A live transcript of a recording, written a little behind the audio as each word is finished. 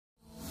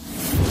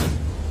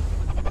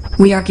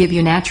We are give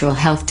you natural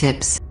health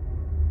tips.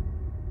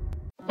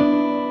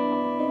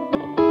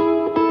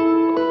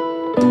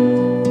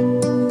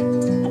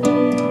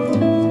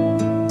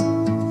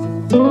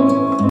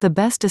 The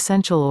best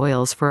essential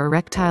oils for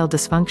erectile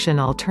dysfunction.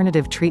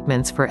 Alternative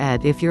treatments for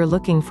ED. If you're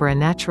looking for a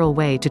natural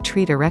way to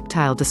treat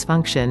erectile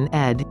dysfunction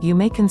 (ED), you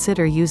may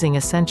consider using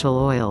essential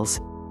oils.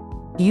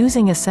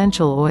 Using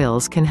essential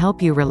oils can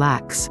help you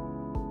relax.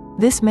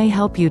 This may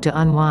help you to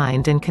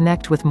unwind and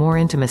connect with more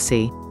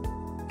intimacy.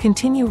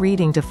 Continue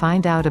reading to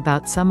find out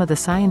about some of the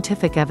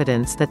scientific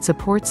evidence that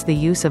supports the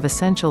use of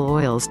essential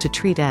oils to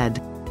treat ED.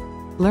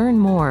 Learn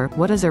more.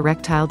 What is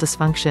erectile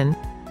dysfunction?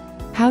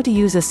 How to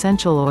use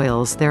essential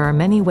oils. There are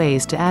many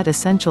ways to add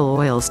essential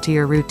oils to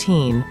your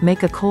routine.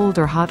 Make a cold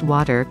or hot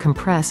water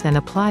compress and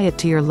apply it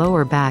to your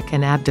lower back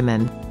and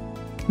abdomen.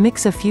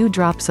 Mix a few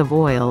drops of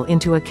oil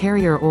into a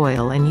carrier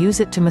oil and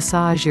use it to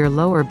massage your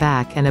lower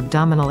back and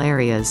abdominal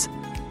areas.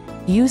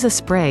 Use a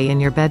spray in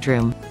your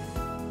bedroom.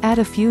 Add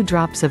a few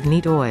drops of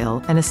neat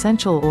oil, an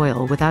essential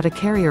oil without a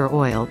carrier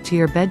oil, to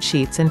your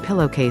bedsheets and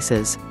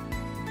pillowcases.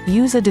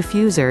 Use a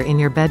diffuser in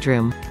your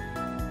bedroom.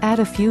 Add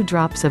a few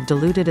drops of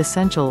diluted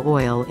essential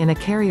oil in a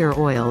carrier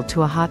oil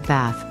to a hot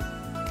bath.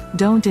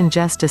 Don't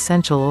ingest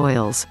essential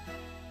oils.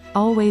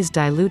 Always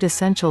dilute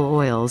essential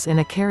oils in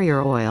a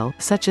carrier oil,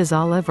 such as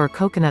olive or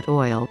coconut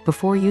oil,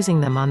 before using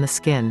them on the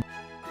skin.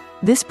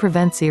 This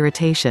prevents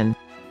irritation.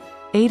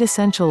 8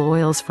 essential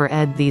oils for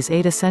ED. These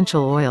 8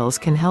 essential oils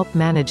can help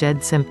manage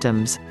ED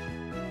symptoms.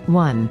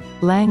 1.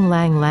 Lang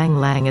Lang Lang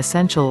Lang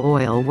essential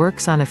oil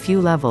works on a few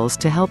levels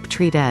to help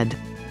treat ED.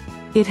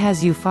 It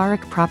has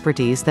euphoric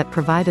properties that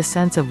provide a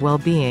sense of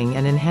well-being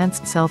and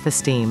enhanced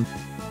self-esteem.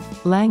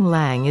 Lang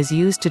Lang is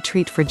used to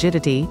treat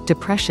frigidity,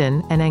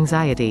 depression, and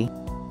anxiety.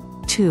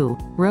 2.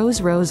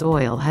 Rose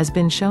oil has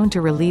been shown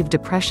to relieve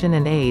depression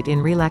and aid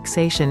in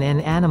relaxation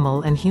in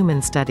animal and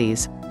human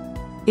studies.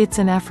 It's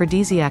an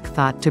aphrodisiac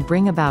thought to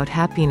bring about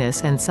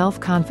happiness and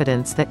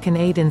self-confidence that can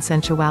aid in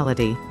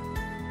sensuality.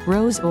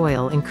 Rose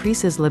oil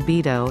increases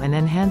libido and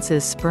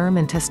enhances sperm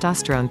and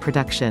testosterone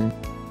production.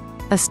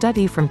 A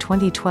study from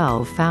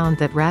 2012 found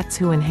that rats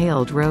who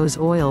inhaled rose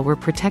oil were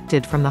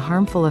protected from the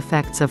harmful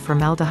effects of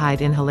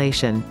formaldehyde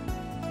inhalation.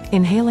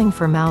 Inhaling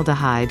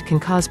formaldehyde can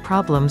cause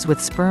problems with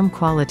sperm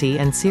quality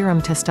and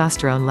serum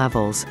testosterone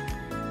levels.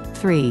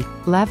 3.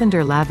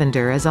 Lavender.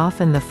 Lavender is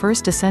often the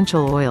first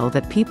essential oil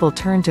that people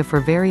turn to for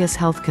various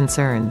health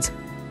concerns.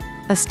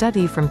 A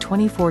study from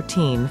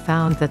 2014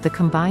 found that the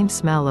combined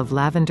smell of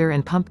lavender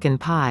and pumpkin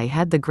pie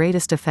had the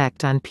greatest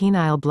effect on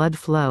penile blood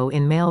flow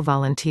in male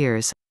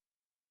volunteers.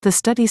 The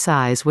study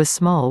size was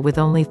small with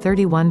only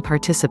 31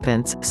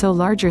 participants, so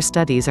larger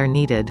studies are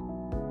needed.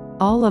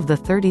 All of the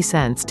 30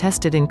 scents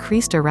tested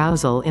increased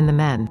arousal in the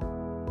men.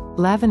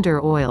 Lavender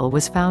oil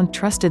was found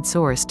trusted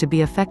source to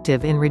be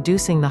effective in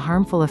reducing the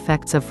harmful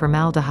effects of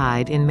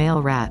formaldehyde in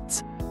male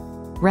rats.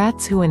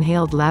 Rats who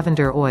inhaled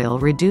lavender oil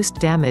reduced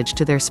damage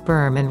to their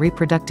sperm and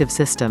reproductive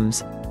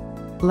systems.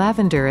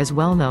 Lavender is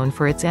well known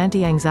for its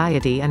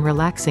anti-anxiety and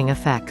relaxing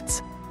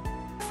effects.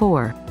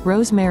 4.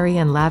 Rosemary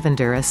and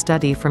lavender. A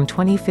study from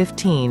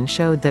 2015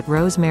 showed that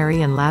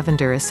rosemary and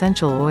lavender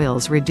essential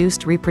oils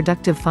reduced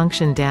reproductive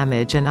function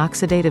damage and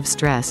oxidative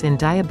stress in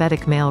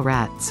diabetic male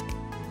rats.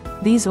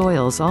 These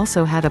oils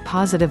also had a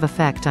positive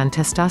effect on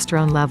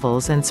testosterone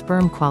levels and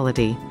sperm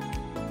quality.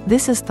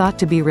 This is thought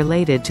to be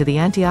related to the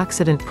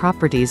antioxidant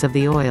properties of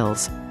the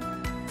oils.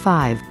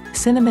 5.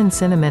 Cinnamon.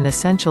 Cinnamon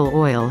essential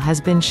oil has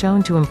been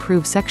shown to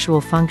improve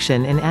sexual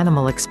function in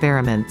animal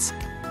experiments.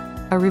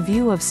 A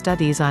review of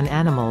studies on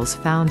animals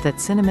found that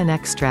cinnamon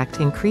extract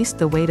increased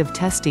the weight of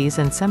testes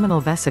and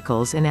seminal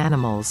vesicles in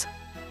animals.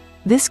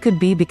 This could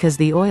be because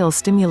the oil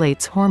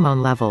stimulates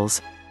hormone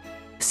levels.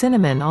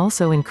 Cinnamon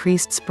also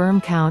increased sperm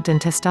count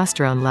and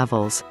testosterone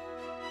levels.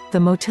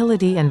 The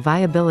motility and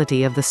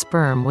viability of the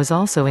sperm was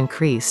also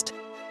increased.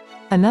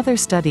 Another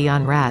study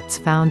on rats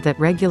found that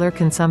regular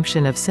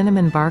consumption of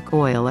cinnamon bark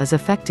oil is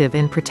effective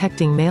in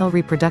protecting male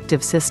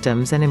reproductive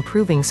systems and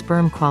improving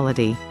sperm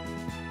quality.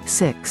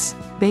 6.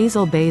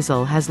 Basil.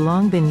 Basil has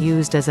long been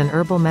used as an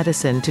herbal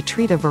medicine to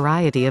treat a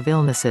variety of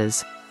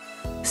illnesses.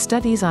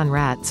 Studies on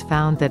rats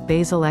found that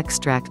basil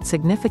extract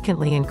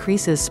significantly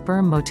increases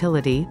sperm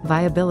motility,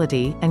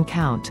 viability, and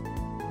count.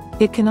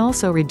 It can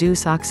also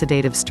reduce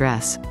oxidative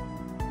stress.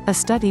 A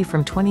study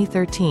from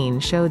 2013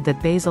 showed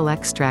that basil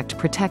extract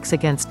protects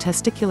against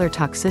testicular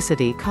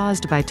toxicity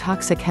caused by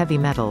toxic heavy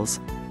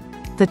metals.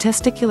 The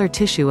testicular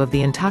tissue of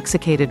the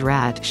intoxicated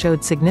rat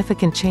showed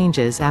significant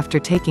changes after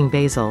taking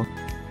basil.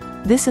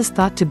 This is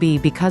thought to be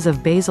because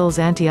of basil's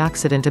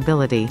antioxidant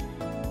ability.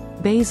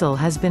 Basil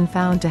has been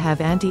found to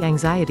have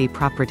anti-anxiety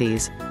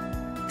properties.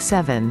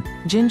 7.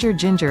 Ginger.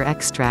 Ginger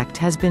extract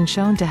has been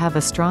shown to have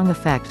a strong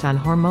effect on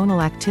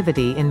hormonal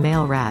activity in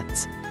male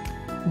rats.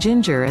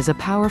 Ginger is a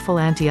powerful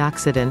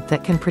antioxidant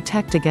that can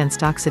protect against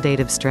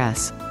oxidative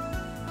stress.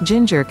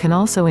 Ginger can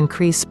also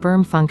increase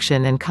sperm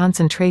function and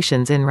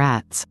concentrations in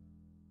rats.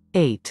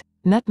 8.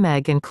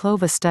 Nutmeg and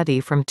clove. A study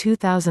from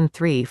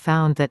 2003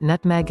 found that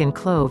nutmeg and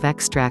clove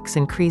extracts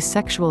increase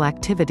sexual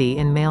activity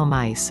in male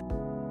mice.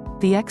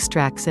 The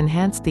extracts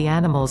enhanced the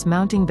animal's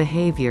mounting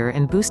behavior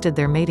and boosted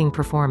their mating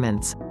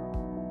performance.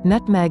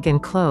 Nutmeg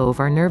and clove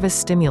are nervous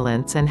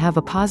stimulants and have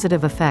a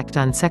positive effect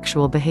on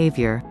sexual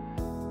behavior.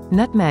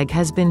 Nutmeg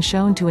has been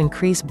shown to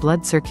increase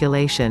blood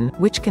circulation,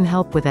 which can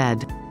help with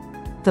ED.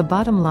 The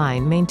bottom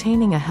line: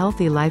 maintaining a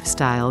healthy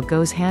lifestyle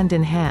goes hand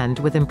in hand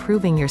with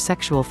improving your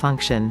sexual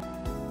function.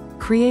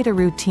 Create a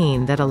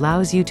routine that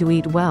allows you to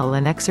eat well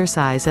and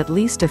exercise at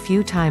least a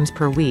few times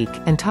per week,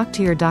 and talk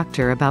to your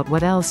doctor about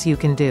what else you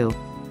can do.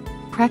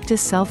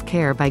 Practice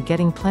self-care by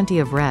getting plenty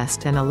of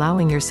rest and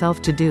allowing yourself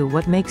to do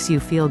what makes you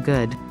feel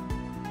good.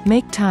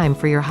 Make time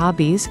for your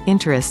hobbies,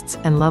 interests,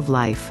 and love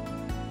life.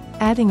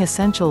 Adding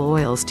essential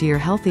oils to your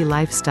healthy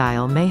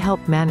lifestyle may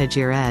help manage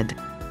your ED.